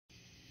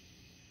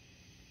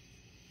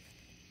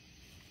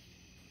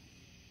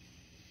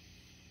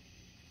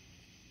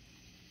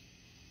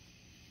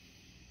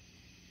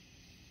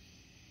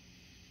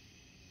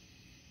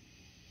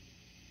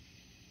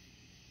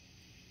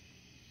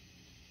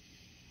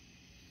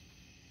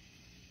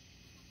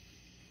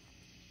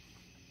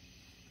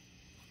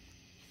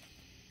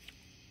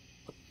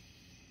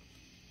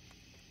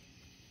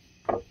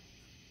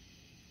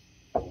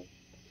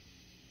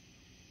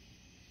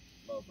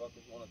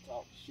Motherfuckers wanna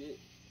talk shit.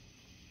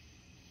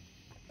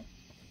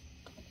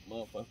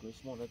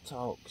 Motherfuckers wanna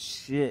talk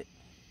shit.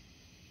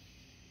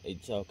 They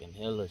talking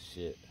hella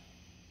shit.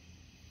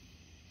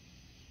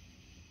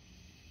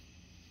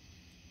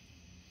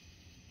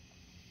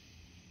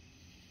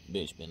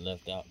 Bitch been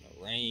left out in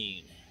the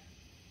rain.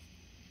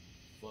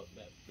 Fuck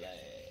that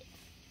flag.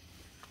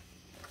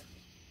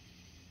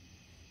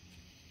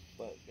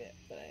 Fuck that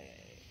flag.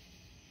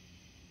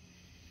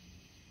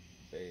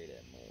 Bury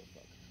that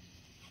motherfucker.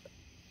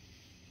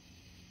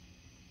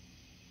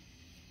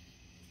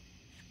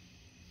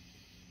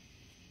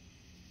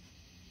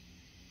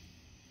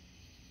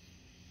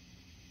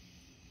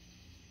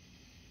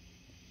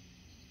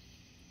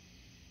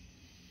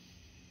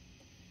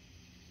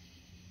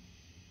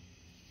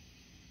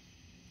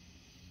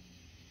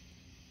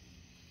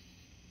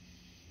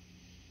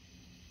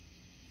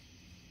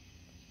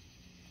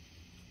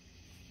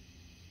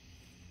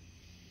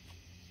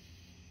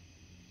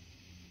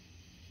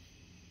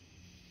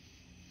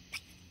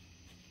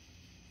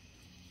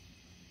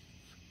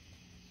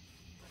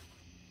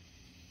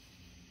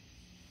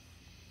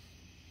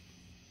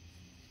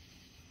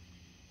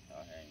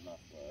 I hang my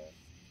flag.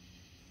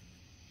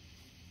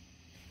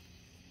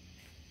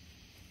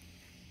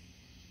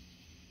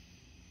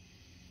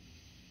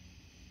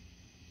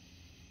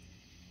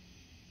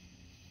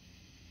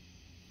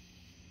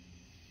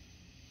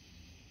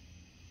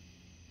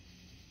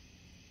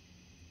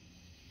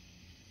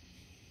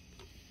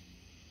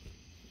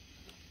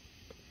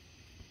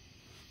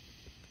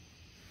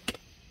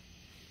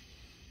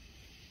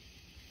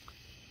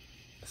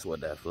 That's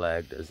what that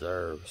flag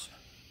deserves.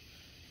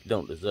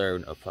 Don't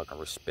deserve no fucking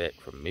respect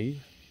from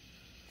me.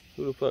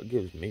 Who the fuck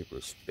gives me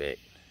respect?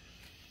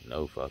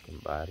 No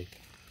fucking body.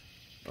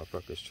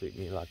 Motherfuckers treat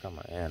me like I'm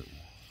an animal.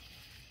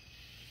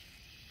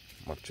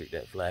 I'm gonna treat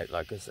that flag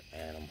like it's an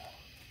animal.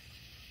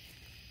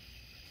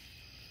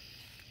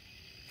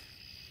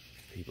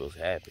 People's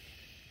happy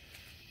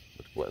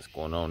with what's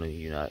going on in the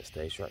United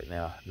States right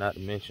now. Not to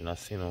mention, I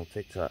seen on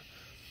TikTok,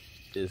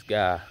 this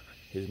guy,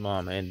 his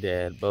mom and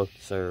dad both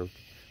served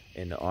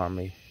in the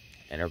army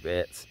and are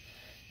vets,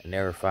 and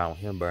never found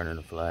him burning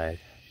the flag.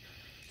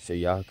 So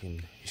y'all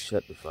can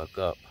shut the fuck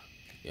up.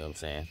 You know what I'm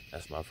saying?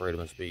 That's my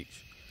freedom of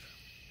speech.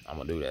 I'm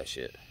gonna do that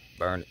shit.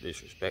 Burn it,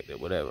 disrespect it,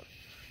 whatever.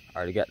 I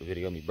already got the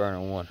video of me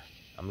burning one.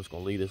 I'm just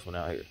gonna leave this one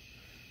out here.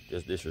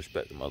 Just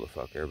disrespect the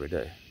motherfucker every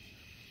day.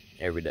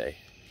 Every day.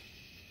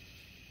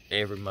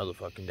 Every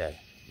motherfucking day.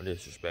 I'm gonna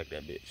disrespect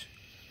that bitch.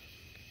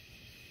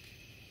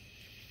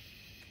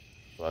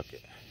 Fuck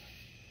it.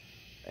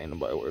 Ain't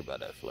nobody worried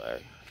about that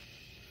flag.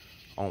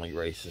 Only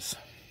racist.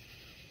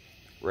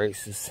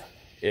 Racist,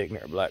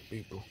 ignorant black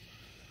people.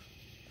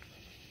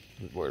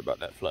 Who's worried about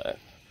that flag?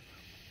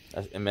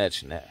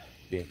 Imagine that,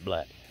 being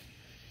black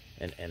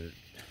and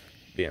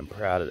being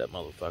proud of that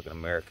motherfucking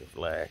American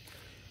flag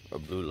or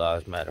Blue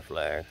Lives Matter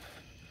flag.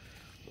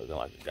 Looking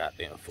like a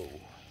goddamn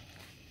fool.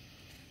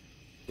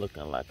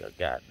 Looking like a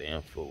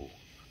goddamn fool.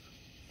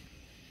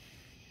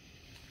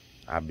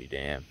 I'll be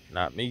damned.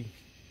 Not me.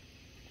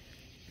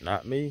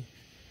 Not me.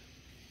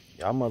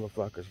 Y'all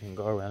motherfuckers can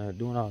go around here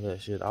doing all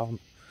that shit.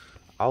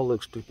 I'll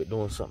look stupid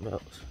doing something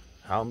else.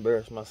 I'll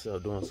embarrass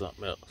myself doing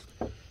something else.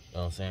 You know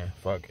what I'm saying?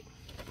 Fuck it.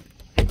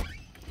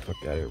 Fuck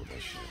out of here with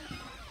that shit.